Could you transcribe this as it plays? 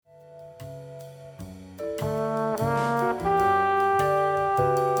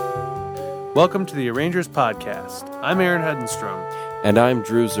Welcome to the Arrangers Podcast. I'm Aaron Hedenstrom. And I'm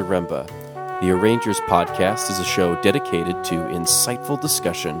Drew Zaremba. The Arrangers Podcast is a show dedicated to insightful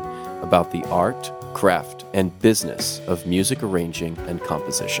discussion about the art, craft, and business of music arranging and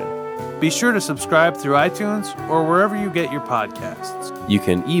composition. Be sure to subscribe through iTunes or wherever you get your podcasts. You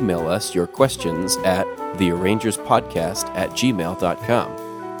can email us your questions at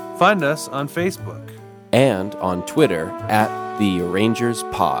thearrangerspodcast@gmail.com. Find us on Facebook. And on Twitter at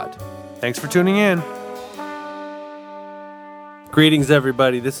thearrangerspod. Thanks for tuning in. Greetings,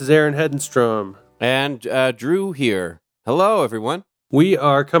 everybody. This is Aaron Hedenstrom. And Drew here. Hello, everyone. We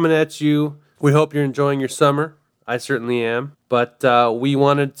are coming at you. We hope you're enjoying your summer. I certainly am. But we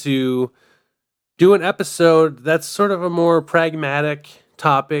wanted to do an episode that's sort of a more pragmatic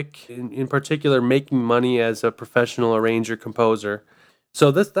topic, in particular, making money as a professional arranger, composer. So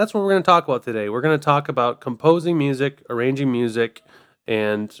that's what we're going to talk about today. We're going to talk about composing music, arranging music,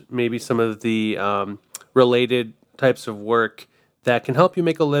 and maybe some of the related types of work that can help you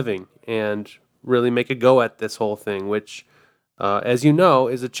make a living and really make a go at this whole thing, which, as you know,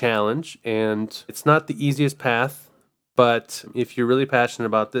 is a challenge. And it's not the easiest path, but if you're really passionate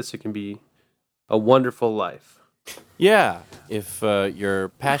about this, it can be a wonderful life. Yeah, if you're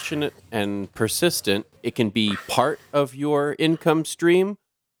passionate and persistent, it can be part of your income stream.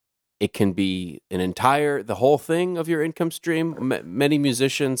 It can be the whole thing of your income stream. Many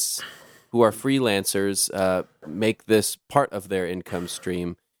musicians who are freelancers make this part of their income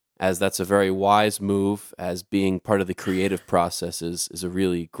stream, as that's a very wise move, as being part of the creative process is a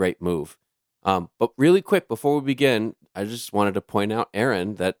really great move. But really quick, before we begin, I just wanted to point out,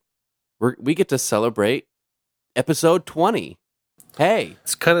 Aaron, that we get to celebrate episode 20. Hey,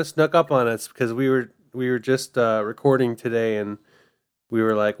 it's kind of snuck up on us because we were just recording today, and we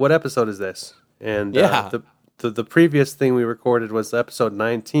were like, "What episode is this?" And the previous thing we recorded was episode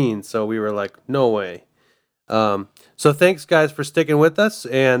 19, so we were like, "No way." So thanks, guys, for sticking with us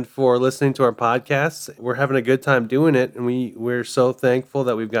and for listening to our podcasts. We're having a good time doing it, and we're so thankful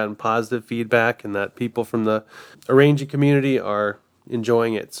that we've gotten positive feedback and that people from the arranging community are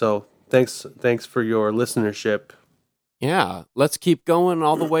enjoying it. So thanks for your listenership. Yeah, let's keep going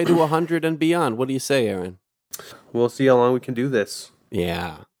all the way to 100 and beyond. What do you say, Aaron? We'll see how long we can do this.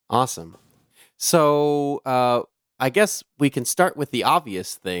 Yeah, awesome. So I guess we can start with the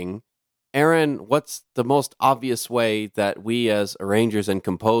obvious thing. Aaron, what's the most obvious way that we as arrangers and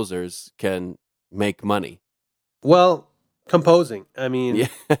composers can make money? Well, composing. I mean, yeah.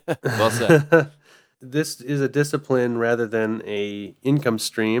 Well said. This is a discipline rather than a income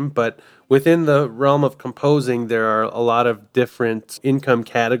stream, but within the realm of composing, there are a lot of different income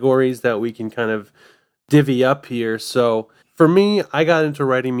categories that we can kind of divvy up here. So for me, I got into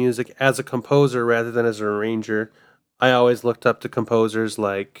writing music as a composer rather than as an arranger. I always looked up to composers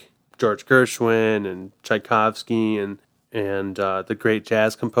like George Gershwin and Tchaikovsky and the great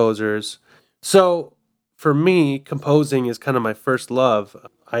jazz composers. So for me, composing is kind of my first love.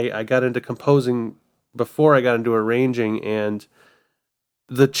 I got into composing before I got into arranging, and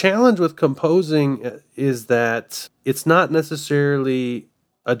the challenge with composing is that it's not necessarily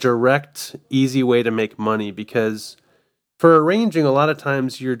a direct, easy way to make money, because for arranging, a lot of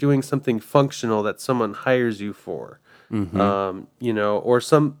times you're doing something functional that someone hires you for, or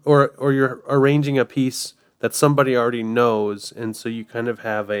you're arranging a piece that somebody already knows, and so you kind of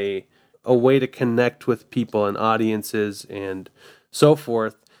have a way to connect with people and audiences and so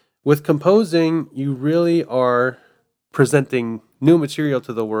forth. With composing, you really are presenting new material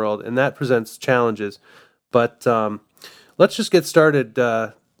to the world, and that presents challenges. But let's just get started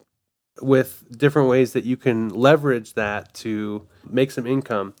with different ways that you can leverage that to make some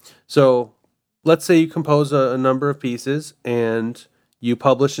income. So let's say you compose a number of pieces, and you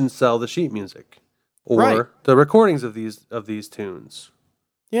publish and sell the sheet music or the recordings of these tunes.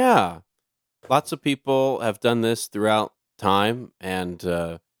 Yeah. Lots of people have done this throughout time,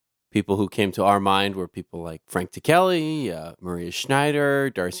 and people who came to our mind were people like Frank Ticheli, Maria Schneider,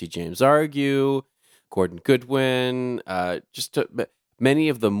 Darcy James Argue, Gordon Goodwin, many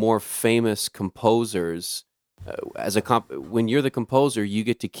of the more famous composers. When you're the composer, you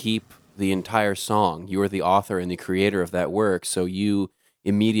get to keep the entire song. You are the author and the creator of that work, so you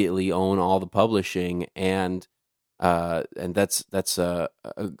immediately own all the publishing, and that's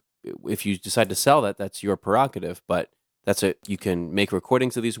if you decide to sell that, that's your prerogative. But you can make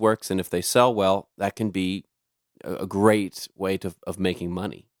recordings of these works, and if they sell well, that can be a great way of making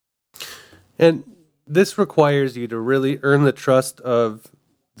money. And this requires you to really earn the trust of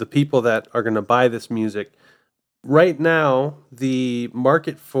the people that are going to buy this music. right now, the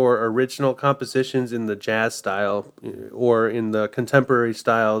market for original compositions in the jazz style or in the contemporary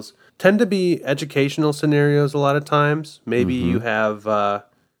styles tend to be educational scenarios a lot of times. Maybe you have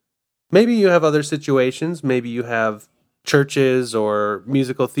other situations. Maybe you have churches or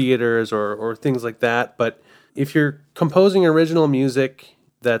musical theaters or things like that. But if you're composing original music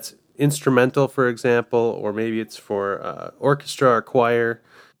that's instrumental, for example, or maybe it's for orchestra or choir,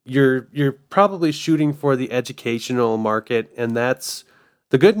 you're probably shooting for the educational market, and that's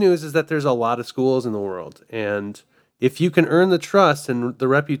the good news is that there's a lot of schools in the world, and if you can earn the trust and the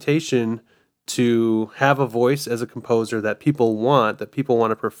reputation to have a voice as a composer that people want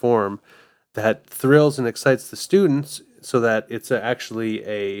to perform, that thrills and excites the students, so that it's actually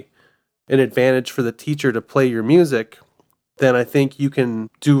an advantage for the teacher to play your music, then I think you can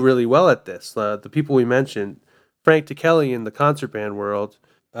do really well at this. The people we mentioned, Frank DeKelly in the concert band world,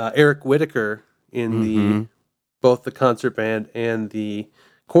 Eric Whitaker in the both the concert band and the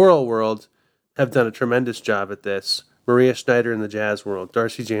choral world have done a tremendous job at this. Maria Schneider in the jazz world,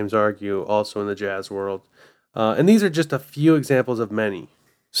 Darcy James Argue also in the jazz world. And these are just a few examples of many.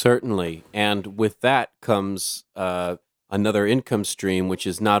 Certainly. And with that comes another income stream, which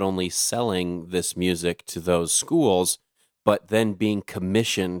is not only selling this music to those schools, but then being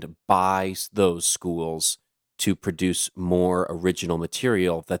commissioned by those schools to produce more original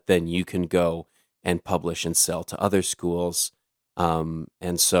material that then you can go and publish and sell to other schools.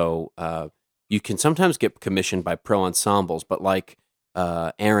 And so you can sometimes get commissioned by pro ensembles, but like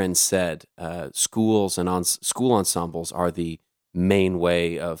Aaron said, schools and school ensembles are the main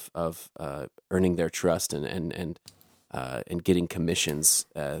way of earning their trust and getting commissions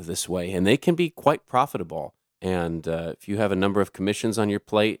this way, and they can be quite profitable. And if you have a number of commissions on your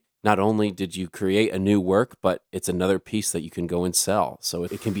plate, not only did you create a new work, but it's another piece that you can go and sell. So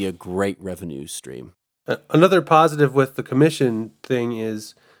it can be a great revenue stream. Another positive with the commission thing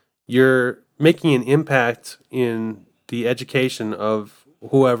is you're making an impact in the education of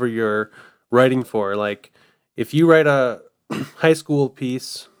whoever you're writing for. Like if you write a high school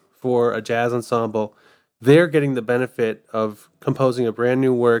piece for a jazz ensemble, they're getting the benefit of composing a brand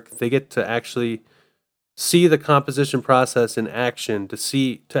new work. They get to actually see the composition process in action,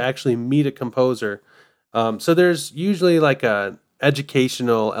 to actually meet a composer. So there's usually like a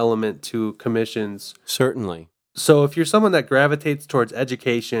educational element to commissions. Certainly. So if you're someone that gravitates towards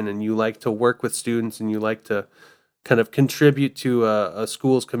education and you like to work with students and you like to kind of contribute to a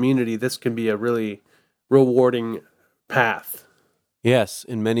school's community, this can be a really rewarding path. Yes,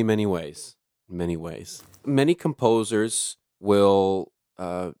 in many, many ways. Many ways. Many composers will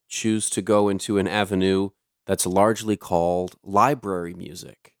choose to go into an avenue that's largely called library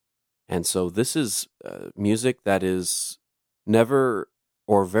music. And so this is music that is never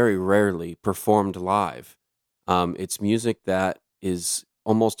or very rarely performed live. It's music that is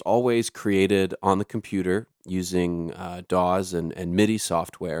almost always created on the computer using DAWs and MIDI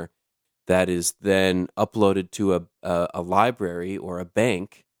software that is then uploaded to a library or a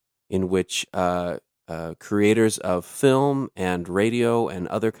bank in which creators of film and radio and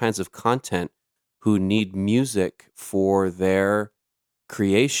other kinds of content who need music for their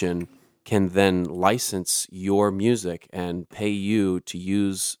creation can then license your music and pay you to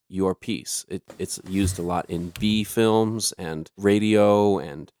use your piece. It's used a lot in B films and radio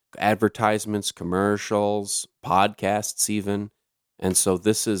and advertisements, commercials, podcasts even. And so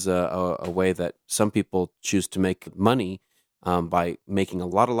this is a way that some people choose to make money by making a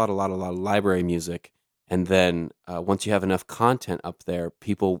lot of library music. And then once you have enough content up there,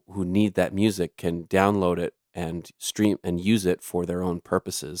 people who need that music can download it and stream and use it for their own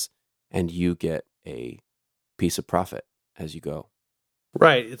purposes. And you get a piece of profit as you go.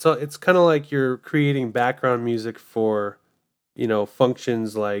 Right. It's kind of like you're creating background music for,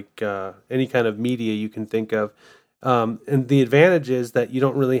 functions like any kind of media you can think of. And the advantage is that you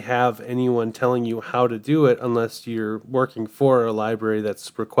don't really have anyone telling you how to do it unless you're working for a library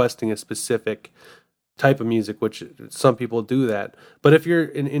that's requesting a specific type of music, which some people do that. But if you're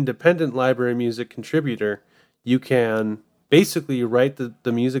an independent library music contributor, you can basically write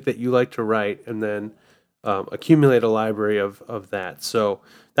the music that you like to write and then accumulate a library of that. So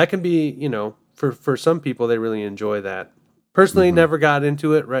that can be, for some people, they really enjoy that. Personally, never got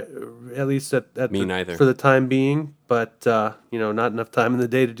into it, right? At least Me neither. For the time being. But not enough time in the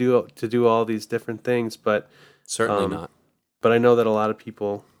day to do all these different things. But certainly not. But I know that a lot of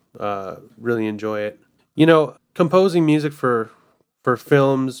people really enjoy it. Composing music for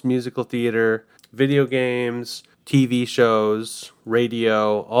films, musical theater, video games, TV shows,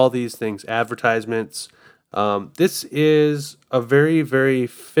 radio, all these things, advertisements. This is a very, very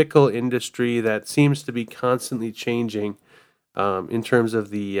fickle industry that seems to be constantly changing in terms of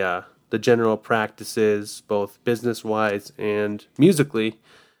the general practices, both business wise and musically.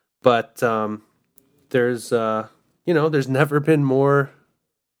 But there's there's never been more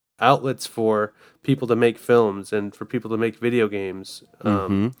outlets for people to make films and for people to make video games.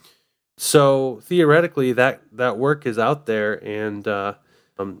 So theoretically, that work is out there, and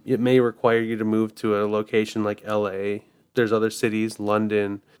it may require you to move to a location like L.A. There's other cities,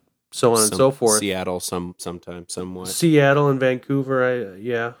 London, so on and so forth. Seattle, sometimes, somewhat. Seattle and Vancouver,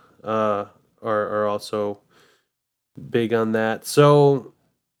 are also big on that. So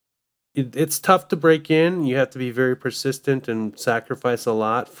it's tough to break in. You have to be very persistent and sacrifice a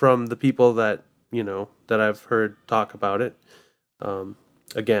lot from the people that I've heard talk about it.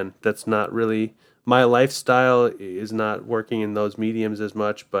 Again, that's not really my lifestyle. Is not working in those mediums as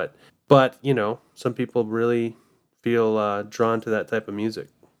much, but some people really feel drawn to that type of music.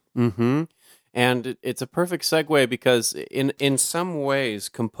 Mm-hmm. And it's a perfect segue because in some ways,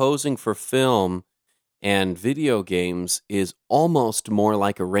 composing for film and video games is almost more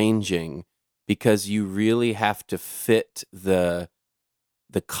like arranging, because you really have to fit the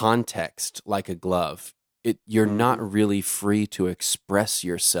context like a glove. You're not really free to express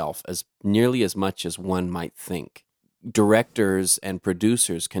yourself as nearly as much as one might think. Directors and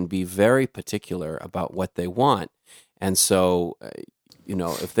producers can be very particular about what they want. And so,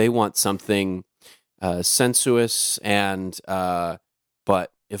 if they want something sensuous and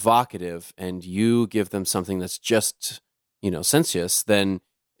but evocative, and you give them something that's just, sensuous, then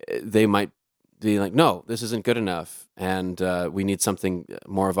they might be like, no, this isn't good enough, and we need something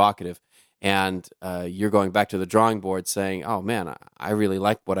more evocative. And you're going back to the drawing board saying, oh man, I really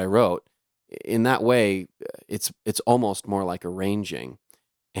like what I wrote. In that way, it's almost more like arranging.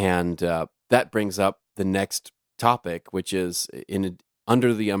 And that brings up the next topic, which is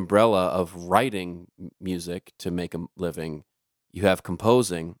under the umbrella of writing music to make a living, you have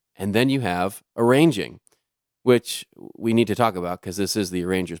composing, and then you have arranging, which we need to talk about because this is the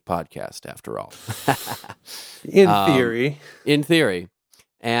Arrangers Podcast, after all. In theory. In theory.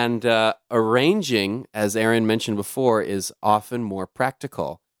 And arranging, as Aaron mentioned before, is often more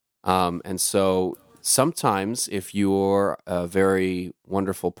practical. And so sometimes if you're a very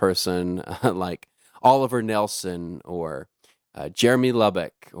wonderful person like Oliver Nelson or Jeremy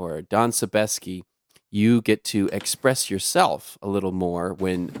Lubbock or Don Sebesky, you get to express yourself a little more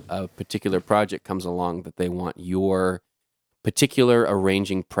when a particular project comes along that they want your particular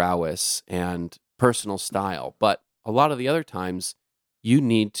arranging prowess and personal style. But a lot of the other times, you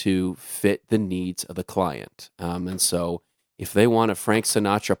need to fit the needs of the client. And so if they want a Frank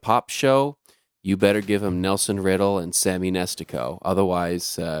Sinatra pop show, you better give them Nelson Riddle and Sammy Nestico.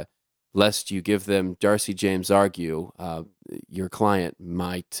 Otherwise, lest you give them Darcy James Argue, your client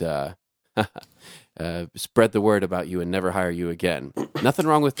might spread the word about you and never hire you again. Nothing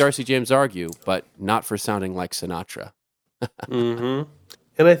wrong with Darcy James Argue, but not for sounding like Sinatra. Mm-hmm.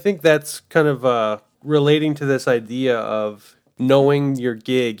 And I think that's kind of relating to this idea of knowing your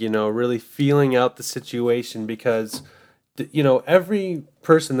gig, really feeling out the situation, because every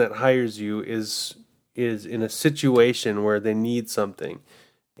person that hires you is in a situation where they need something.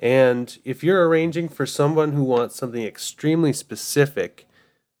 And if you're arranging for someone who wants something extremely specific,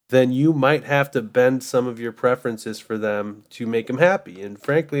 then you might have to bend some of your preferences for them to make them happy. And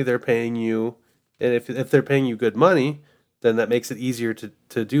frankly, they're paying you, and if they're paying you good money, then that makes it easier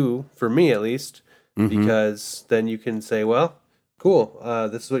to do, for me at least, because then you can say, well, cool,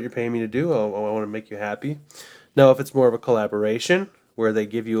 this is what you're paying me to do. I want to make you happy. Now, if it's more of a collaboration where they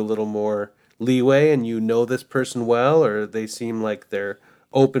give you a little more leeway and you know this person well, or they seem like they're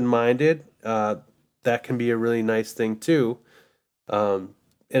open-minded, that can be a really nice thing too.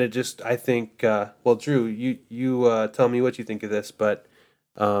 And it just, I think, well, Drew, you tell me what you think of this, but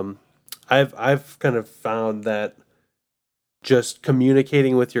I've kind of found that just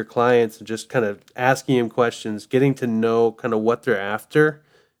communicating with your clients and just kind of asking them questions, getting to know kind of what they're after,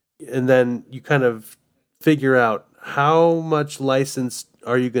 and then you kind of figure out how much license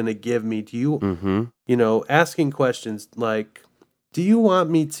are you going to give me? Do you, asking questions like, do you want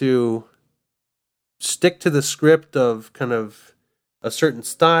me to stick to the script of kind of a certain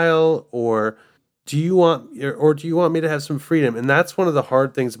style, or do you want me to have some freedom? And that's one of the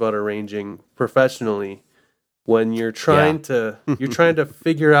hard things about arranging professionally, when you're trying to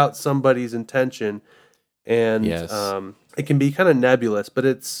figure out somebody's intention, and it can be kind of nebulous, but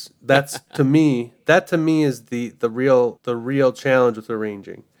that to me is the real challenge with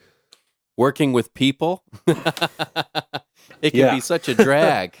arranging. Working with people. It can be such a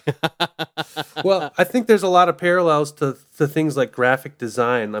drag. Well, I think there's a lot of parallels to things like graphic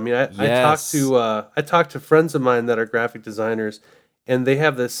design. I mean, Yes. I talk to friends of mine that are graphic designers, and they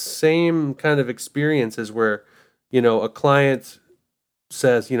have the same kind of experiences where, a client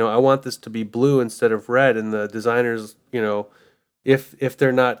says, I want this to be blue instead of red, and the designers, if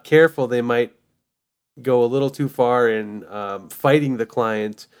they're not careful, they might go a little too far in fighting the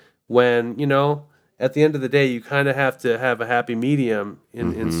client when, at the end of the day, you kind of have to have a happy medium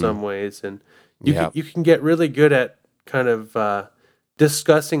in some ways. And you can get really good at kind of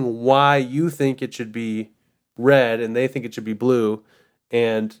discussing why you think it should be red and they think it should be blue.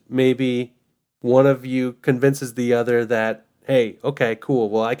 And maybe one of you convinces the other that, hey, okay, cool.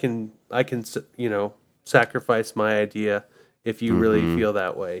 Well, I can, sacrifice my idea if you really feel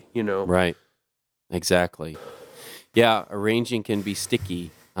that way, Right. Exactly. Yeah, arranging can be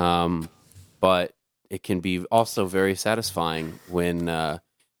sticky, but it can be also very satisfying when,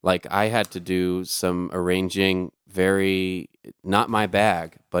 like, I had to do some arranging, not my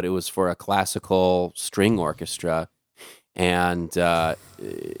bag, but it was for a classical string orchestra. And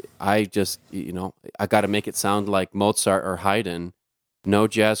I just, I got to make it sound like Mozart or Haydn, no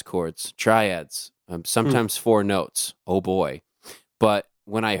jazz chords, triads, sometimes four notes. Oh boy. But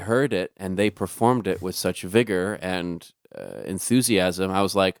when I heard it and they performed it with such vigor and enthusiasm, I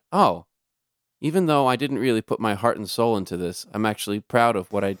was like, oh, even though I didn't really put my heart and soul into this, I'm actually proud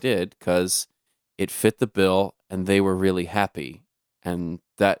of what I did because it fit the bill and they were really happy. And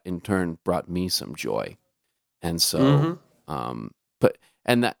that in turn brought me some joy. And so,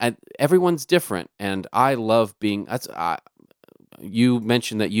 everyone's different. And I love being, you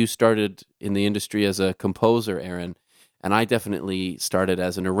mentioned that you started in the industry as a composer, Aaron. And I definitely started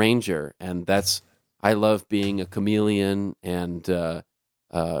as an arranger, and I love being a chameleon and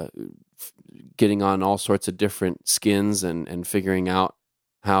getting on all sorts of different skins and figuring out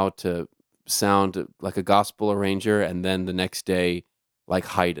how to sound like a gospel arranger, and then the next day like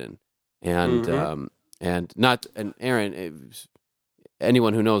Haydn, and Aaron.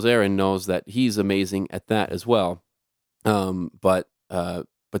 Anyone who knows Aaron knows that he's amazing at that as well. But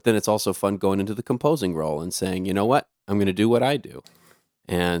then it's also fun going into the composing role and saying, you know what? I'm going to do what I do.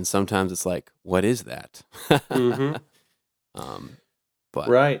 And sometimes it's like, what is that? But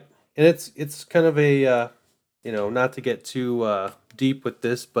right. And it's kind of a, not to get too deep with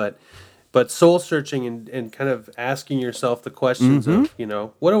this, but soul searching and kind of asking yourself the questions of,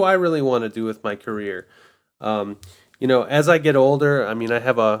 what do I really want to do with my career? As I get older, I mean, I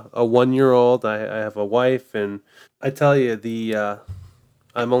have a 1-year-old, I have a wife, and I tell you,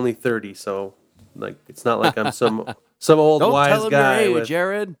 I'm only 30, so like it's not like I'm some old don't wise tell him guy your age,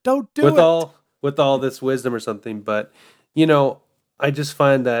 Jared. Don't do it. With all this wisdom or something. But I just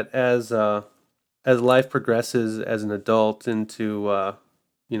find that as life progresses as an adult into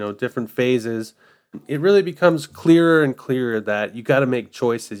different phases, it really becomes clearer and clearer that you got to make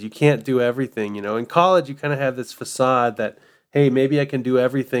choices. You can't do everything. In college, you kind of have this facade that, hey, maybe I can do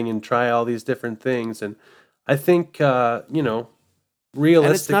everything and try all these different things. And I think realistically,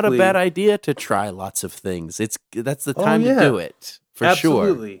 and it's not a bad idea to try lots of things. That's the time to do it for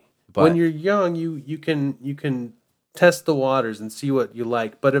Absolutely. sure. But when you're young, you can test the waters and see what you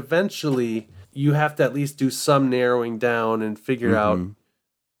like, but eventually you have to at least do some narrowing down and figure out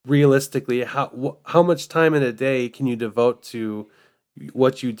realistically how much time in a day can you devote to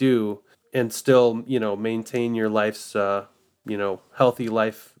what you do and still maintain your life's healthy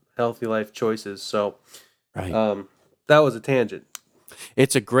life choices. So right. That was a tangent.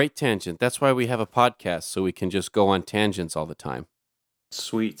 It's a great tangent. That's why we have a podcast, so we can just go on tangents all the time.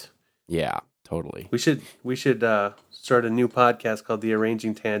 Sweet. Yeah, totally. We should start a new podcast called the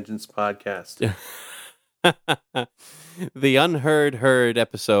Arranging Tangents Podcast. The Unheard Heard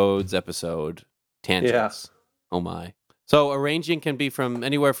episode tangents. Yeah. Oh my. So arranging can be from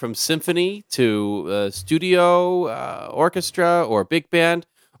anywhere from symphony to studio, orchestra, or big band,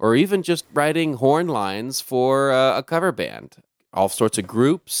 or even just writing horn lines for a cover band. All sorts of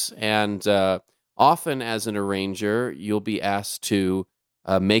groups, and often as an arranger, you'll be asked to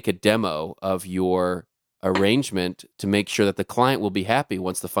make a demo of your arrangement to make sure that the client will be happy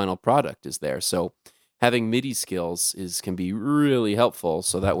once the final product is there. So having MIDI skills can be really helpful,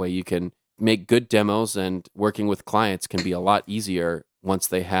 so that way you can make good demos, and working with clients can be a lot easier once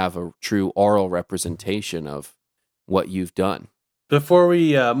they have a true oral representation of what you've done. Before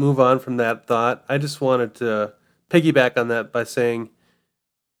we move on from that thought, I just wanted to piggyback on that by saying,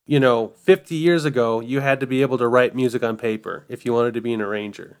 50 years ago, you had to be able to write music on paper if you wanted to be an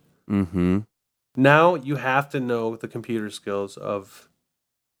arranger. Mm-hmm. Now you have to know the computer skills of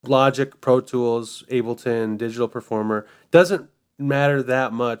Logic, Pro Tools, Ableton, Digital Performer. Doesn't matter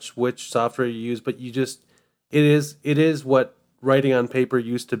that much which software you use, but it is what writing on paper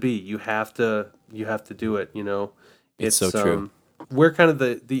used to be. You have to do it, you know. It's so true. We're kind of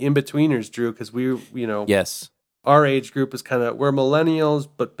the in-betweeners, Drew, because Yes. our age group is we're millennials,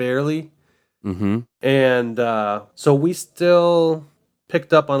 but barely. Mm-hmm. And so we still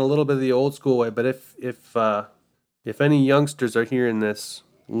picked up on a little bit of the old school way. But if any youngsters are hearing this,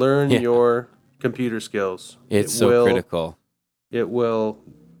 learn your computer skills. It's so critical. It will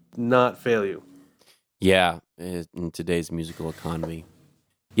not fail you. Yeah, in today's musical economy.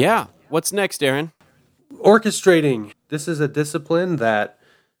 Yeah. What's next, Aaron? Orchestrating. This is a discipline that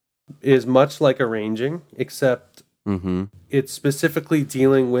is much like arranging, except it's specifically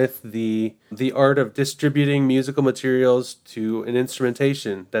dealing with the art of distributing musical materials to an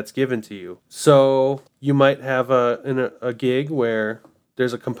instrumentation that's given to you. So you might have a gig where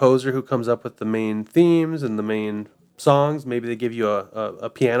there's a composer who comes up with the main themes and the main songs. Maybe they give you a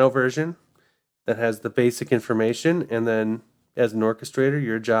piano version that has the basic information, and then as an orchestrator,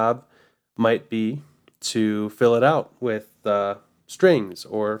 your job might be to fill it out with strings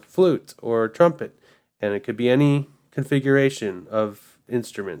or flute or trumpet, and it could be any configuration of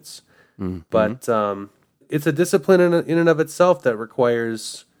instruments. But it's a discipline in and of itself that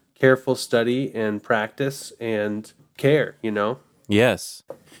requires careful study and practice and care, you know? Yes.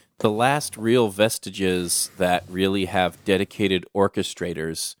 The last real vestiges that really have dedicated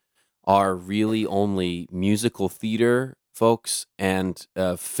orchestrators are really only musical theater folks and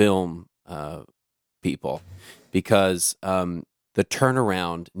film people, because the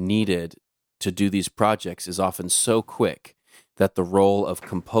turnaround needed to do these projects is often so quick that the role of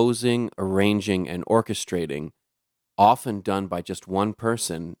composing, arranging, and orchestrating, often done by just one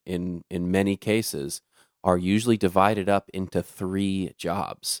person in many cases, are usually divided up into 3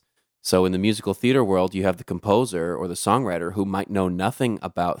 jobs. So in the musical theater world, you have the composer or the songwriter who might know nothing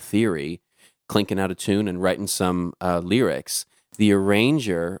about theory, clinking out a tune and writing some lyrics. The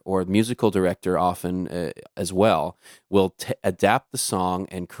arranger or musical director often as well will adapt the song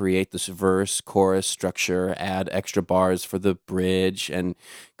and create this verse, chorus structure, add extra bars for the bridge, and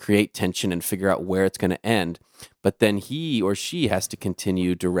create tension and figure out where it's going to end. But then he or she has to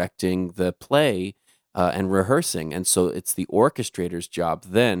continue directing the play and rehearsing. And so it's the orchestrator's job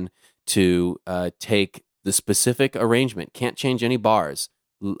then to take the specific arrangement, can't change any bars,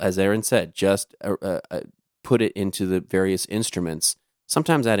 as Aaron said, just put it into the various instruments,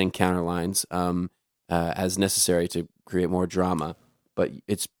 sometimes adding counterlines as necessary to create more drama, but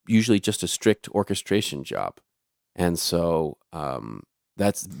it's usually just a strict orchestration job. And so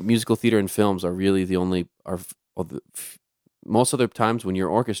that's musical theater and films are really the only most other times when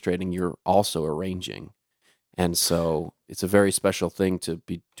you're orchestrating, you're also arranging. And so it's a very special thing to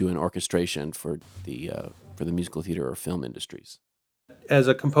be doing orchestration for the musical theater or film industries. As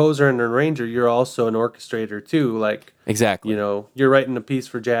a composer and an arranger, you're also an orchestrator too. Like, exactly, you know, you're writing a piece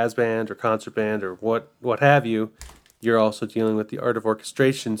for jazz band or concert band or what have you. You're also dealing with the art of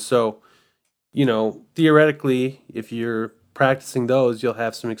orchestration. So, you know, theoretically, if you're practicing those, you'll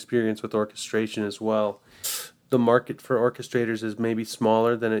have some experience with orchestration as well. The market for orchestrators is maybe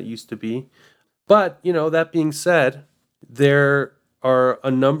smaller than it used to be. But, you know, that being said, there are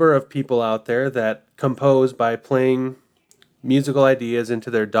a number of people out there that compose by playing musical ideas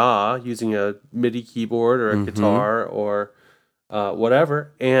into their DAW using a MIDI keyboard or a guitar or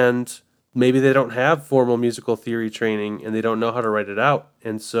whatever. And maybe they don't have formal musical theory training and they don't know how to write it out.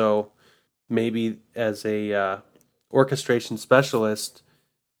 And so maybe as a orchestration specialist,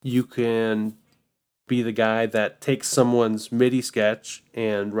 you can be the guy that takes someone's MIDI sketch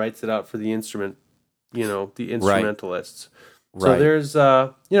and writes it out for the instrument, you know, the instrumentalists. Right. So there's,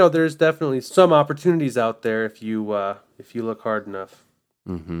 there's definitely some opportunities out there if you look hard enough.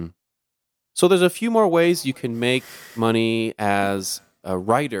 Mm-hmm. So there's a few more ways you can make money as a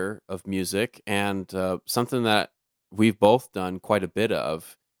writer of music, and something that we've both done quite a bit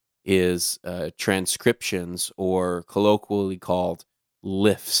of is transcriptions, or colloquially called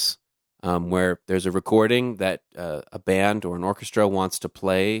lifts. Where there's a recording that a band or an orchestra wants to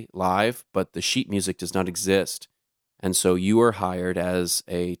play live, but the sheet music does not exist. And so you are hired as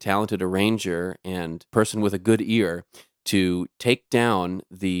a talented arranger and person with a good ear to take down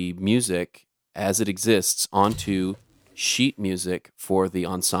the music as it exists onto sheet music for the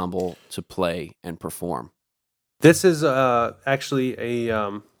ensemble to play and perform. This is actually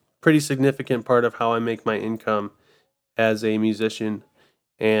a pretty significant part of how I make my income as a musician.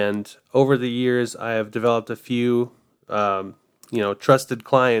 And over the years, I have developed a few, trusted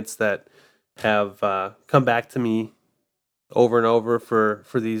clients that have come back to me over and over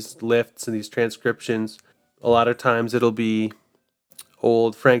for these lifts and these transcriptions. A lot of times it'll be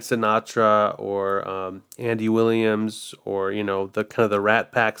old Frank Sinatra or Andy Williams, or the kind of the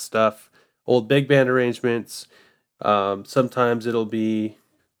Rat Pack stuff, old big band arrangements. Sometimes it'll be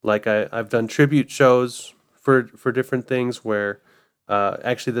like I've done tribute shows for different things where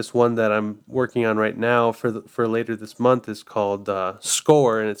actually this one that I'm working on right now for later this month is called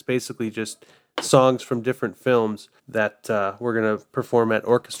Score, and it's basically just songs from different films that we're going to perform at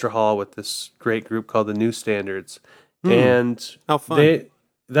Orchestra Hall with this great group called the New Standards. And how fun.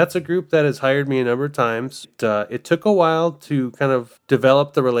 That's a group that has hired me a number of times. It took a while to kind of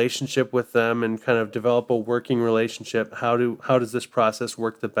develop the relationship with them and kind of develop a working relationship. How does this process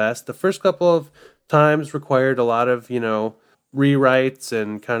work the best? The first couple of times required a lot of, rewrites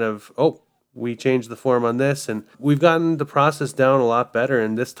and kind of, we changed the form on this, and we've gotten the process down a lot better,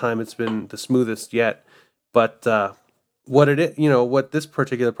 and this time it's been the smoothest yet. But what this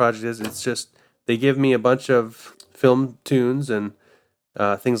particular project is, it's just they give me a bunch of film tunes and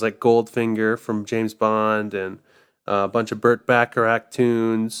things like Goldfinger from James Bond and a bunch of Burt Bacharach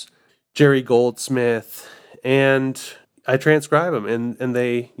tunes, Jerry Goldsmith, and I transcribe them, and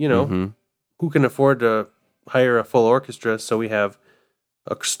they, who can afford to hire a full orchestra? So we have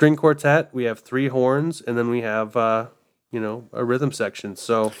a string quartet, we have 3 horns, and then we have, a rhythm section.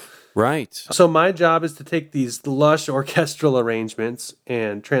 So, right. So my job is to take these lush orchestral arrangements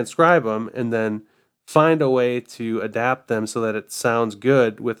and transcribe them, and then find a way to adapt them so that it sounds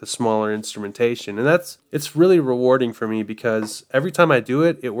good with a smaller instrumentation. And it's really rewarding for me because every time I do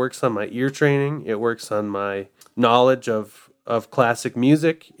it, it works on my ear training, it works on my knowledge of classic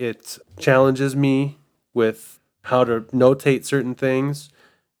music, it challenges me with how to notate certain things,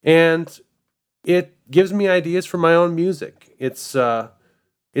 and it gives me ideas for my own music. It's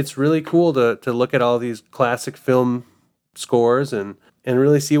really cool to look at all these classic film scores and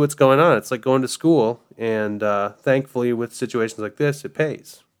really see what's going on. It's like going to school, and thankfully with situations like this, it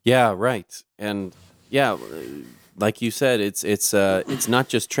pays. Yeah, right. And yeah, like you said, it's not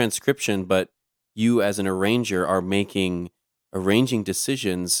just transcription, but you as an arranger are making arranging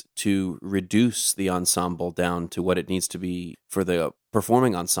decisions to reduce the ensemble down to what it needs to be for the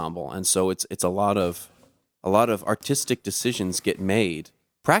performing ensemble. And so it's a lot of artistic decisions get made,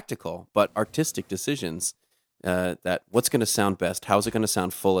 practical but artistic decisions, that what's going to sound best, how's it going to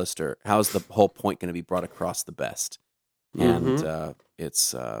sound fullest, or how's the whole point going to be brought across the best. And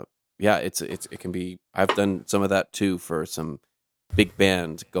it can be. I've done some of that too for some big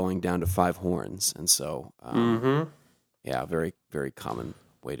band going down to 5 horns, and so yeah, very, very common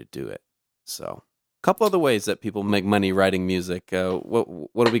way to do it. So, a couple other ways that people make money writing music.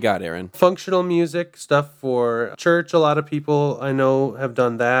 What do we got, Aaron? Functional music, stuff for church. A lot of people I know have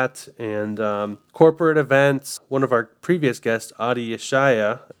done that. And corporate events. One of our previous guests, Adi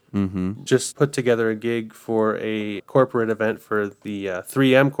Yeshaya, just put together a gig for a corporate event for the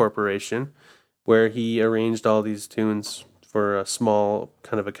 3M Corporation, where he arranged all these tunes for a small,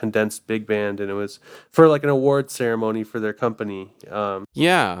 kind of a condensed big band, and it was for like an award ceremony for their company.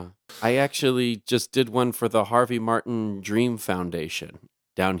 Yeah, I actually just did one for the Harvey Martin Dream Foundation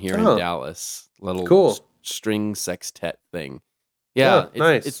down here in Dallas. Little cool string sextet thing. Yeah,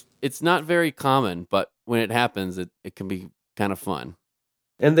 nice. It's not very common, but when it happens, it can be kind of fun.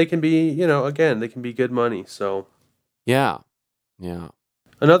 And they can be, again, they can be good money. So yeah.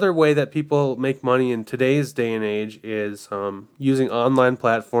 Another way that people make money in today's day and age is using online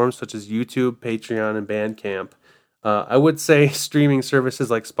platforms such as YouTube, Patreon, and Bandcamp. I would say streaming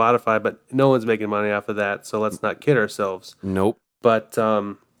services like Spotify, but no one's making money off of that, so let's not kid ourselves. Nope. But,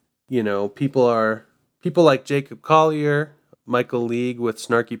 people like Jacob Collier, Michael League with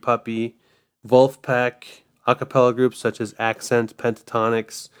Snarky Puppy, Wolfpack, a cappella groups such as Accent,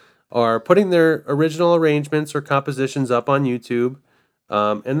 Pentatonics, are putting their original arrangements or compositions up on YouTube.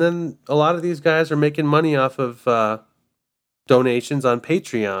 And then a lot of these guys are making money off of donations on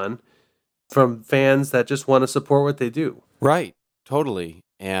Patreon from fans that just want to support what they do. Right, totally.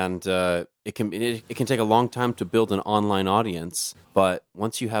 And it can take a long time to build an online audience, but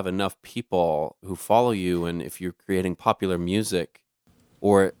once you have enough people who follow you, and if you're creating popular music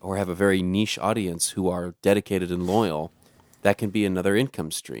or have a very niche audience who are dedicated and loyal, that can be another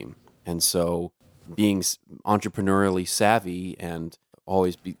income stream. And so being entrepreneurially savvy and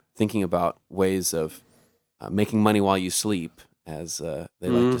always be thinking about ways of making money while you sleep, as they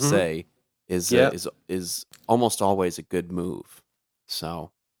like to say, is almost always a good move.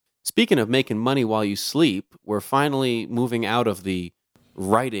 So, speaking of making money while you sleep, we're finally moving out of the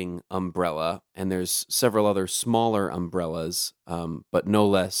writing umbrella, and there's several other smaller umbrellas, but no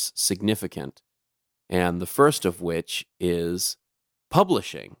less significant. and the first of which is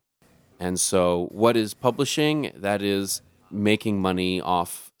publishing. And so what is publishing? That is making money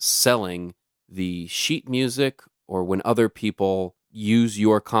off selling the sheet music, or when other people use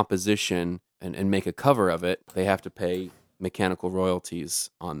your composition and make a cover of it, they have to pay mechanical royalties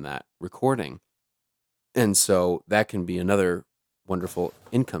on that recording. And so that can be another wonderful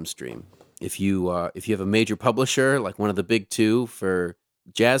income stream. If you have a major publisher, like one of the big two for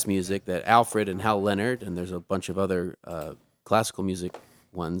jazz music, that Alfred and Hal Leonard, and there's a bunch of other classical music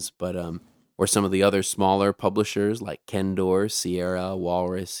ones, but or some of the other smaller publishers like Kendor, Sierra,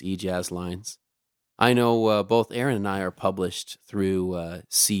 Walrus, eJazz Lines. I know both Aaron and I are published through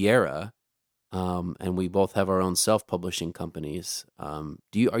Sierra, and we both have our own self-publishing companies. Are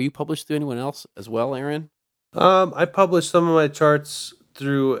you published through anyone else as well, Aaron? I publish some of my charts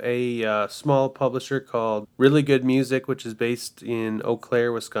through a small publisher called Really Good Music, which is based in Eau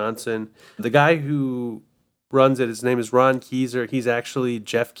Claire, Wisconsin. The guy who runs it, his name is Ron Keyser. He's actually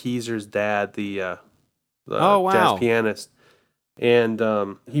Jeff Keyser's dad, the jazz pianist. And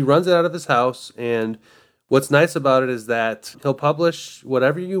he runs it out of his house. And what's nice about it is that he'll publish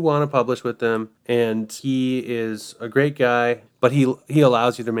whatever you want to publish with him. And he is a great guy, but he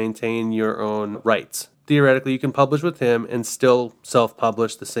allows you to maintain your own rights. Theoretically, you can publish with him and still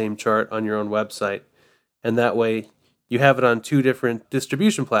self-publish the same chart on your own website. And that way, you have it on 2 different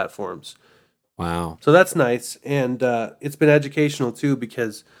distribution platforms. Wow. So that's nice. And it's been educational, too,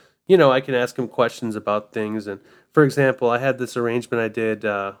 because, I can ask him questions about things. And, for example, I had this arrangement I did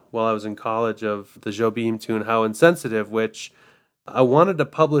while I was in college of the Jobim tune, How Insensitive, which I wanted to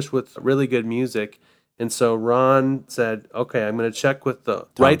publish with Really Good Music. And so Ron said, okay, I'm going to check with the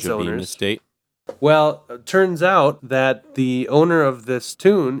rights Jobim owners. Estate. Well, it turns out that the owner of this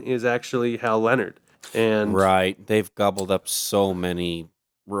tune is actually Hal Leonard. And right. They've gobbled up so many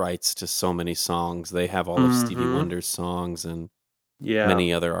rights to so many songs. They have all of Stevie Wonder's songs and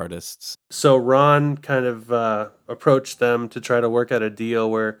many other artists. So Ron kind of approached them to try to work out a deal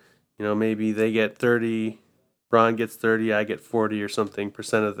where, maybe they get 30, Ron gets 30, I get 40 or something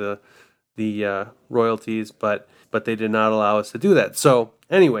percent of the royalties, but they did not allow us to do that. So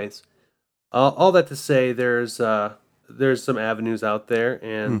anyways, all that to say, there's some avenues out there,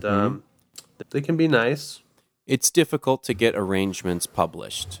 and they can be nice. It's difficult to get arrangements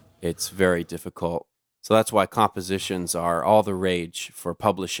published. It's very difficult. So that's why compositions are all the rage for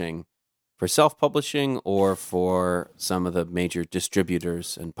publishing, for self-publishing or for some of the major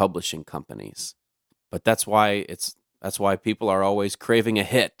distributors and publishing companies. But that's why people are always craving a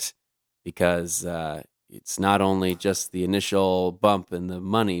hit, because it's not only just the initial bump in the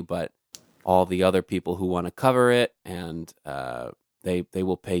money, but all the other people who want to cover it, and they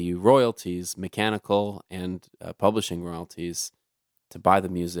will pay you royalties, mechanical and publishing royalties, to buy the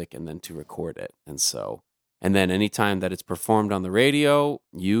music and then to record it. And then anytime that it's performed on the radio,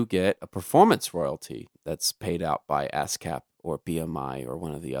 you get a performance royalty that's paid out by ASCAP or BMI or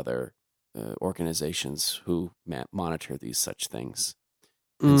one of the other organizations who monitor these such things.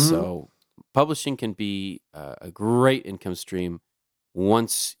 And so publishing can be a great income stream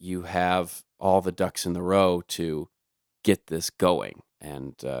once you have all the ducks in the row to get this going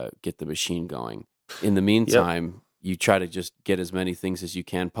and get the machine going. In the meantime, you try to just get as many things as you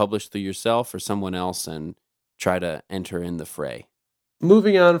can published through yourself or someone else and try to enter in the fray.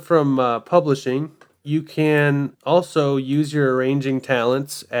 Moving on from publishing, you can also use your arranging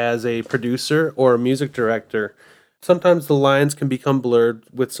talents as a producer or a music director. Sometimes the lines can become blurred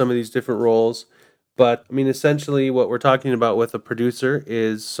with some of these different roles. But, essentially what we're talking about with a producer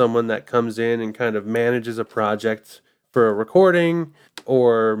is someone that comes in and kind of manages a project for a recording,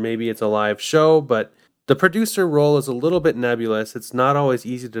 or maybe it's a live show. But the producer role is a little bit nebulous. It's not always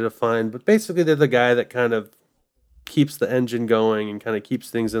easy to define, but basically they're the guy that kind of keeps the engine going and kind of keeps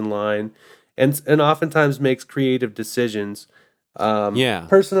things in line and oftentimes makes creative decisions.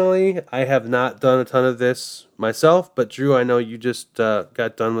 Personally, I have not done a ton of this myself, but Drew, I know you just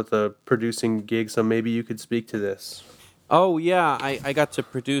got done with a producing gig, so maybe you could speak to this. Oh, yeah. I got to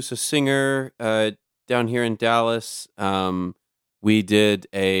produce a singer down here in Dallas. We did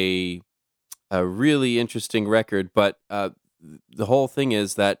a really interesting record, but the whole thing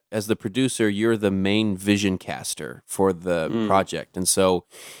is that as the producer, you're the main vision caster for the project. And so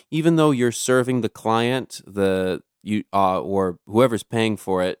even though you're serving the client, or whoever's paying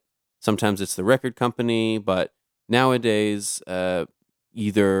for it, sometimes it's the record company, but nowadays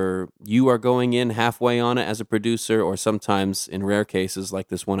either you are going in halfway on it as a producer, or sometimes in rare cases like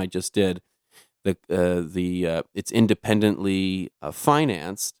this one I just did, it's independently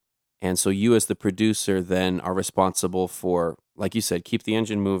financed, and so you as the producer then are responsible for, like you said, keep the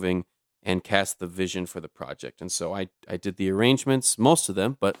engine moving, and cast the vision for the project. And so I did the arrangements, most of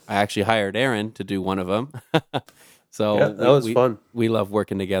them, but I actually hired Aaron to do one of them. So Yeah, that was fun. We love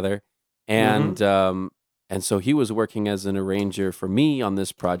working together. And and so he was working as an arranger for me on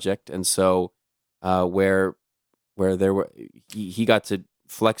this project. And so where there were he got to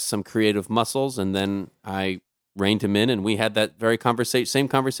flex some creative muscles, and then I reined him in, and we had that very same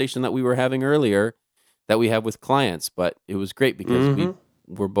conversation that we were having earlier that we have with clients. But it was great because we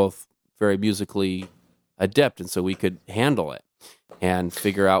were both very musically adept, and so we could handle it and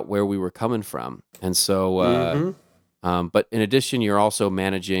figure out where we were coming from. And so but in addition, you're also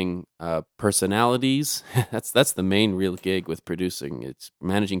managing personalities. That's the main real gig with producing. It's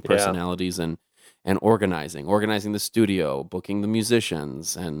managing personalities and organizing the studio, booking the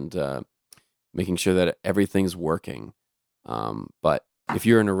musicians, and making sure that everything's working. But if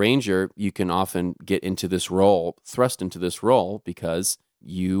you're an arranger, you can often get thrust into this role, because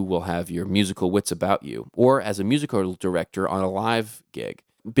you will have your musical wits about you. Or as a musical director on a live gig,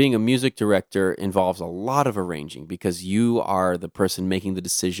 being a music director involves a lot of arranging, because you are the person making the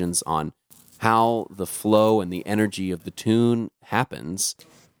decisions on how the flow and the energy of the tune happens.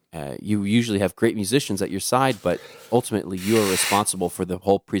 You usually have great musicians at your side, but ultimately you are responsible for the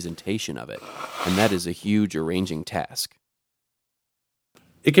whole presentation of it. And that is a huge arranging task.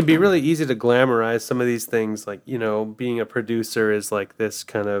 It can be really easy to glamorize some of these things, like, being a producer is like this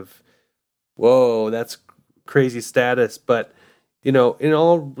kind of, whoa, that's crazy status. But, in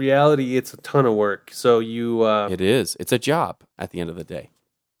all reality, it's a ton of work. So it is. It's a job at the end of the day.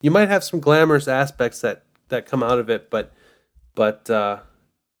 You might have some glamorous aspects that come out of it, but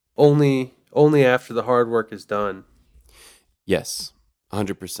only after the hard work is done. Yes,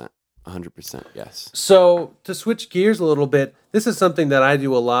 100%. 100%, yes. So to switch gears a little bit, this is something that I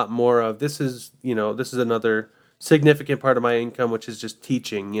do a lot more of. This is another significant part of my income, which is just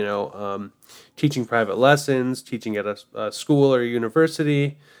teaching, teaching private lessons, teaching at a school or a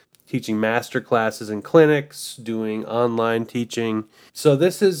university, teaching master classes in clinics, doing online teaching. So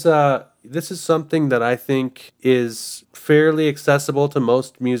this is something that I think is fairly accessible to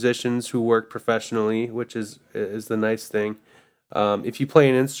most musicians who work professionally, which is the nice thing. If you play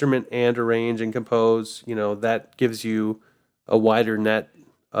an instrument and arrange and compose, that gives you a wider net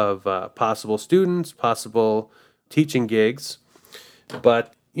of possible students, possible teaching gigs.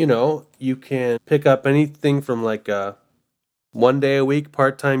 But, you can pick up anything from like a 1 day a week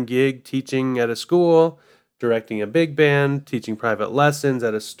part-time gig teaching at a school, directing a big band, teaching private lessons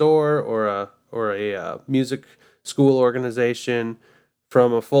at a store or a music school organization,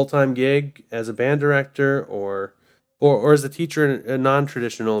 from a full-time gig as a band director or as a teacher in a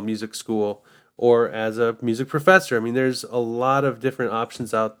non-traditional music school, or as a music professor. I mean, there's a lot of different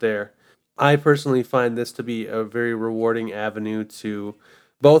options out there. I personally find this to be a very rewarding avenue to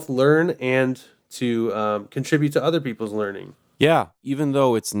both learn and to contribute to other people's learning. Yeah, even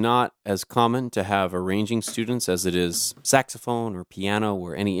though it's not as common to have arranging students as it is saxophone or piano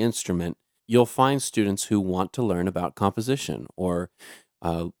or any instrument, you'll find students who want to learn about composition or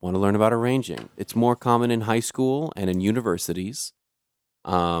want to learn about arranging. It's more common in high school and in universities,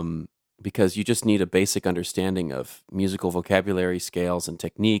 because you just need a basic understanding of musical vocabulary, scales, and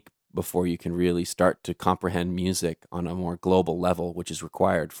technique before you can really start to comprehend music on a more global level, which is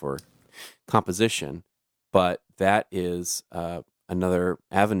required for composition. But that is another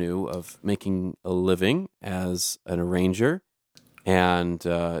avenue of making a living as an arranger, and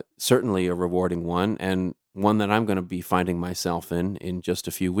certainly a rewarding one, and one that I'm going to be finding myself in just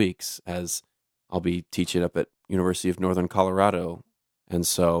a few weeks, as I'll be teaching up at University of Northern Colorado. And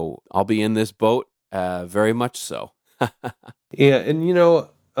so I'll be in this boat very much so. Yeah, and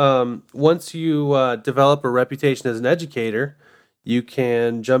once you develop a reputation as an educator, you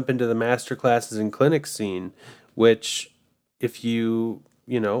can jump into the master classes and clinic scene, which if you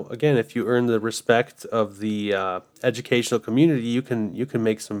earn the respect of the educational community, you can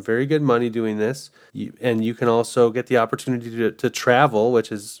make some very good money doing this. And you can also get the opportunity to travel,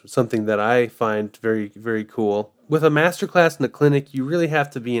 which is something that I find very, very cool. With a master class in a clinic, you really have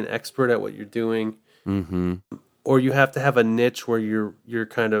to be an expert at what you're doing. Mm-hmm. Or you have to have a niche where you're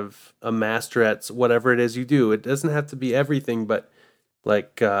kind of a master at whatever it is you do. It doesn't have to be everything, but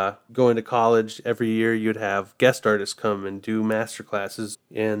like going to college every year, you'd have guest artists come and do master classes.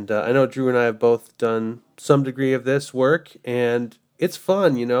 And I know Drew and I have both done some degree of this work, and it's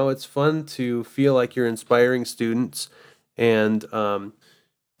fun. It's fun to feel like you're inspiring students and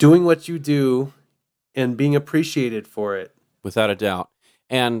doing what you do and being appreciated for it. Without a doubt.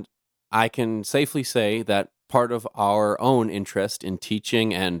 And I can safely say that part of our own interest in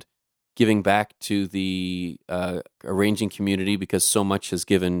teaching and giving back to the arranging community because so much has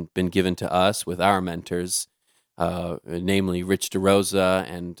been given to us with our mentors, namely Rich DeRosa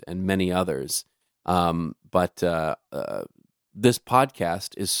and many others. But this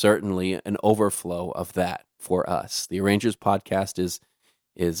podcast is certainly an overflow of that for us. The Arrangers Podcast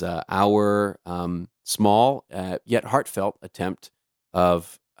is our small yet heartfelt attempt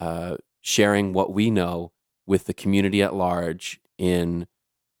of sharing what we know with the community at large in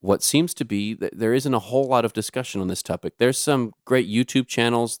what seems to be that there isn't a whole lot of discussion on this topic. There's some great YouTube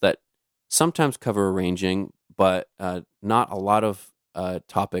channels that sometimes cover arranging, but not a lot of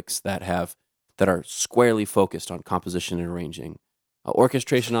topics that are squarely focused on composition and arranging.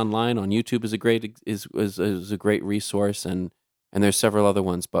 Orchestration Online on YouTube is a great resource, and there's several other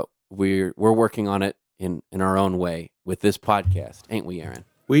ones. But we're working on it in our own way with this podcast, ain't we, Aaron?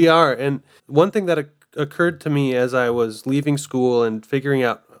 We are. And one thing that occurred to me as I was leaving school and figuring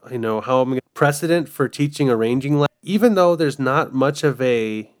out, how I'm going to precedent for teaching arranging, even though there's not much of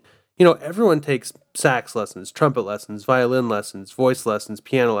a, everyone takes sax lessons, trumpet lessons, violin lessons, voice lessons,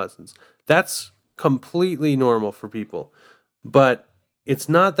 piano lessons. That's completely normal for people. But it's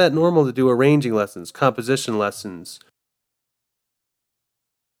not that normal to do arranging lessons, composition lessons.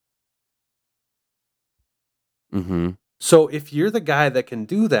 Mm-hmm. So if you're the guy that can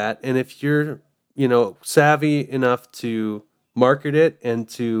do that, and if you're, savvy enough to market it and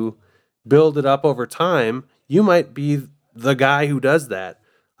to build it up over time, you might be the guy who does that.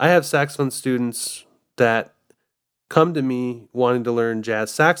 I have saxophone students that come to me wanting to learn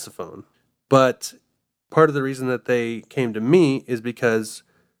jazz saxophone, but part of the reason that they came to me is because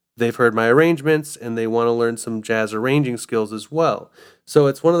they've heard my arrangements and they want to learn some jazz arranging skills as well. So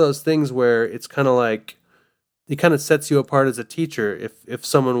it's one of those things where it's kind of like, it kind of sets you apart as a teacher. If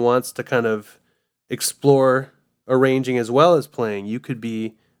someone wants to kind of explore arranging as well as playing, you could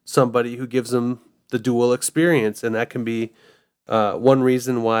be somebody who gives them the dual experience, and that can be one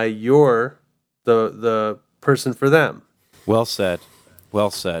reason why you're the person for them. Well said.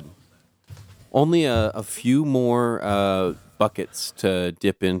 Well said. Only a few more buckets to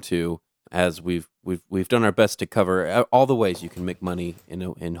dip into, as we've done our best to cover all the ways you can make money,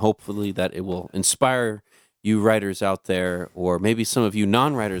 and hopefully that it will inspire you writers out there, or maybe some of you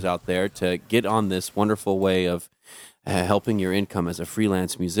non-writers out there, to get on this wonderful way of helping your income as a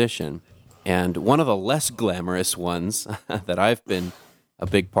freelance musician. And one of the less glamorous ones that I've been a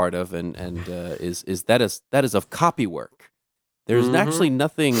big part of, and is of copy work. There's actually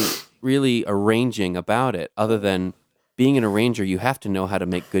nothing really arranging about it, other than being an arranger, you have to know how to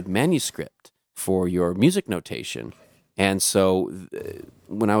make good manuscript for your music notation. And so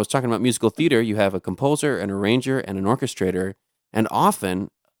when I was talking about musical theater, you have a composer, an arranger, and an orchestrator, and often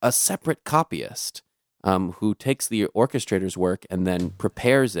a separate copyist who takes the orchestrator's work and then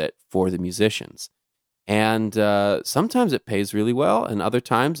prepares it for the musicians. And sometimes it pays really well, and other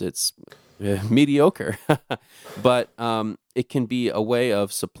times it's mediocre. But it can be a way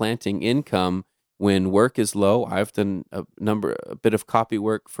of supplanting income when work is low. I've done a bit of copy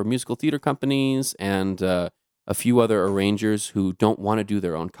work for musical theater companies and a few other arrangers who don't want to do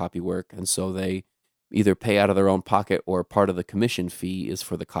their own copy work, and so they either pay out of their own pocket or part of the commission fee is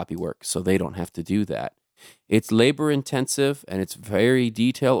for the copy work, so they don't have to do that. It's labor intensive and it's very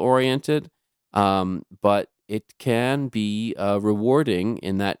detail oriented, but it can be rewarding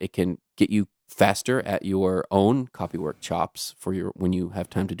in that it can get you faster at your own copywork chops for when you have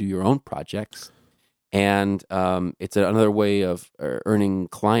time to do your own projects, and it's another way of earning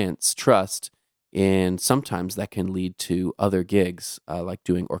clients' trust. And sometimes that can lead to other gigs, like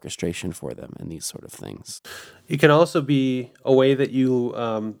doing orchestration for them and these sort of things. It can also be a way that you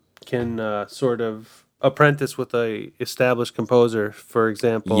can sort of apprentice with a established composer, for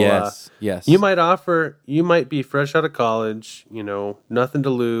example. Yes. You might be fresh out of college, nothing to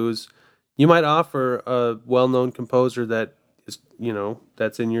lose. You might offer a well-known composer that is,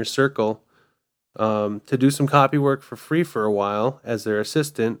 that's in your circle, to do some copy work for free for a while as their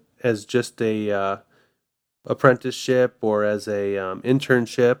assistant, as just a apprenticeship or as a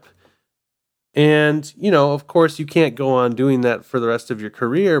internship. And, of course, you can't go on doing that for the rest of your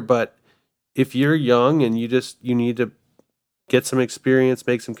career, but if you're young and you need to get some experience,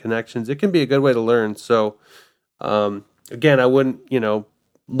 make some connections, it can be a good way to learn. So, again, I wouldn't,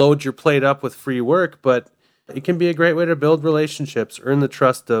 load your plate up with free work, but it can be a great way to build relationships, earn the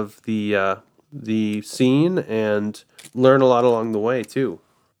trust of the scene, and learn a lot along the way, too.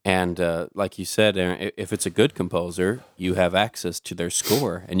 And like you said, Aaron, if it's a good composer, you have access to their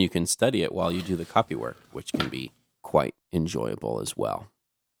score and you can study it while you do the copy work, which can be quite enjoyable as well.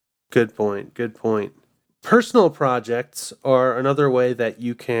 Good point. Personal projects are another way that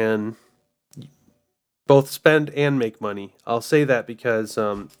you can both spend and make money. I'll say that because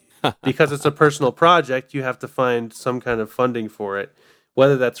because it's a personal project, you have to find some kind of funding for it,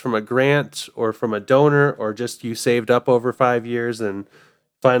 whether that's from a grant or from a donor or just you saved up over 5 years and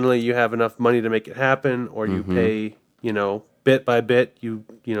finally you have enough money to make it happen, or you pay, bit by bit, you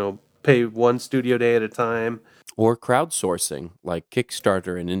pay one studio day at a time. Or crowdsourcing like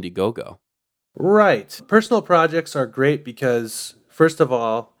Kickstarter and Indiegogo. Right. Personal projects are great because, first of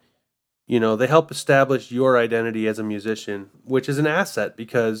all, they help establish your identity as a musician, which is an asset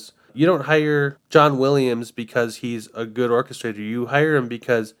because you don't hire John Williams because he's a good orchestrator. You hire him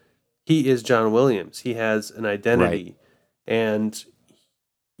because he is John Williams. He has an identity. Right. And,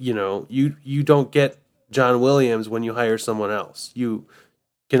 you don't get John Williams when you hire someone else. You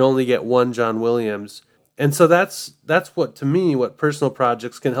can only get one John Williams. And so that's what, to me, what personal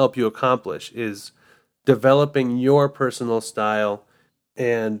projects can help you accomplish is developing your personal style.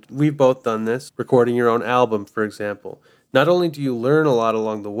 And we've both done this, recording your own album, for example. Not only do you learn a lot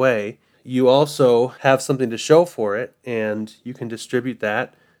along the way, you also have something to show for it, and you can distribute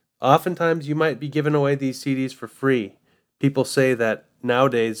that. Oftentimes, you might be giving away these CDs for free. People say that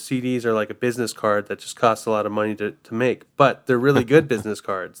nowadays CDs are like a business card that just costs a lot of money to make, but they're really good business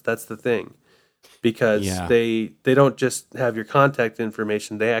cards. That's the thing. Because they don't just have your contact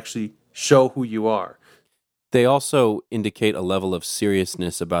information, they actually show who you are. They also indicate a level of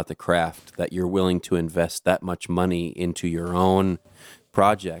seriousness about the craft, that you're willing to invest that much money into your own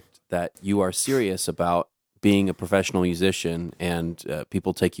project, that you are serious about being a professional musician, and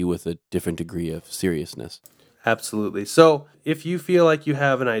people take you with a different degree of seriousness. Absolutely. So if you feel like you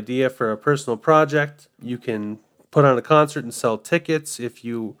have an idea for a personal project, you can put on a concert and sell tickets. If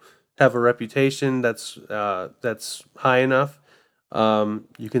you have a reputation that's high enough,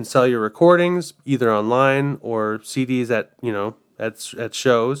 you can sell your recordings either online or CDs at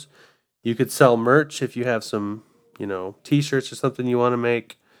shows. You could sell merch if you have some T-shirts or something you want to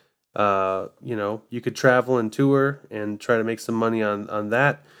make. You could travel and tour and try to make some money on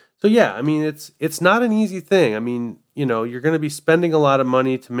that. So yeah, I mean it's not an easy thing. I mean you're going to be spending a lot of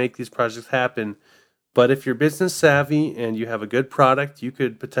money to make these projects happen. But if you're business savvy and you have a good product, you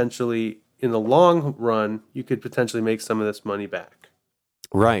could potentially, in the long run, make some of this money back.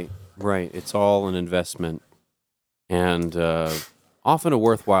 Right. It's all an investment, and often a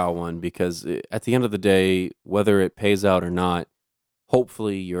worthwhile one, because at the end of the day, whether it pays out or not,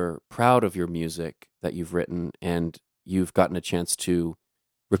 hopefully you're proud of your music that you've written and you've gotten a chance to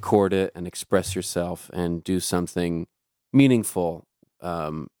record it and express yourself and do something meaningful.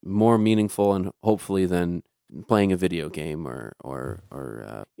 More meaningful and hopefully than playing a video game or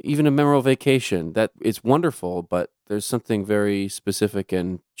even a memorable vacation. That it's wonderful, but there's something very specific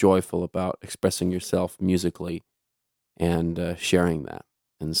and joyful about expressing yourself musically and sharing that.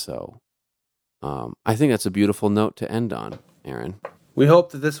 And so I think that's a beautiful note to end on, Aaron. We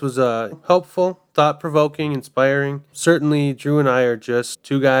hope that this was helpful, thought-provoking, inspiring. Certainly, Drew and I are just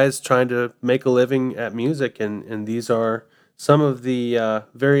two guys trying to make a living at music, and these are some of the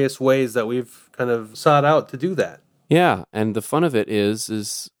various ways that we've kind of sought out to do that. Yeah, and the fun of it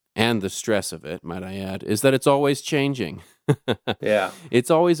is, and the stress of it, might I add, is that it's always changing. Yeah.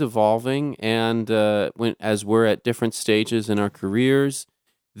 It's always evolving, and as we're at different stages in our careers,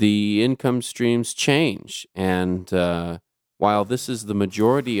 the income streams change. And while this is the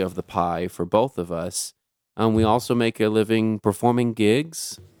majority of the pie for both of us, we also make a living performing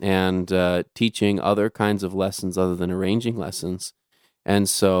gigs and teaching other kinds of lessons other than arranging lessons, and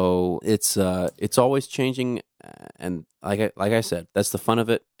so it's always changing. And like I said, that's the fun of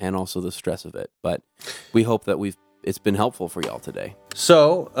it, and also the stress of it. But we hope that it's been helpful for y'all today.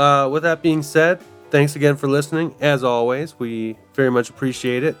 So, with that being said, thanks again for listening. As always, we very much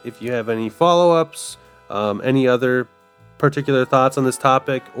appreciate it. If you have any follow-ups, any other particular thoughts on this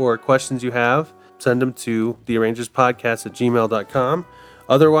topic, or questions you have, send them to thearrangerspodcast@gmail.com.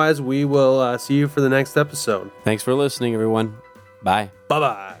 Otherwise, we will see you for the next episode. Thanks for listening, everyone. Bye.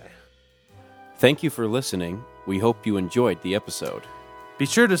 Bye-bye. Thank you for listening. We hope you enjoyed the episode. Be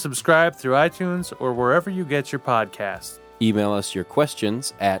sure to subscribe through iTunes or wherever you get your podcasts. Email us your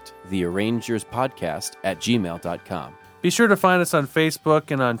questions at thearrangerspodcast@gmail.com. Be sure to find us on Facebook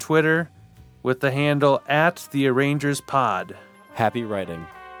and on Twitter with the handle @thearrangerspod. Happy writing,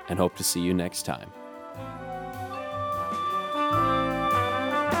 and hope to see you next time.